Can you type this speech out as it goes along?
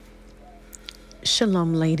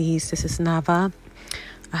Shalom, ladies. This is Nava.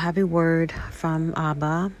 I have a word from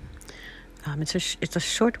Abba. It's a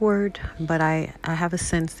short word, but I have a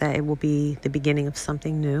sense that it will be the beginning of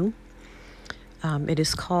something new. It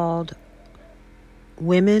is called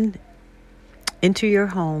Women, Enter Your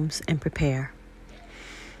Homes and Prepare.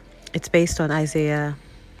 It's based on Isaiah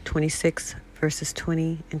 26, verses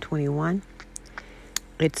 20 and 21.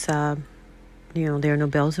 It's, there are no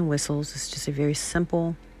bells and whistles. It's just a very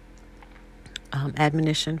simple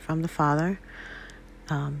admonition from the Father.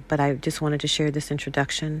 But I just wanted to share this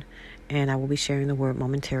introduction, and I will be sharing the word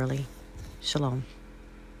momentarily. Shalom.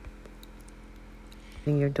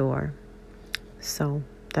 In your door. So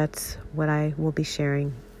that's what I will be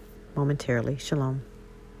sharing momentarily. Shalom.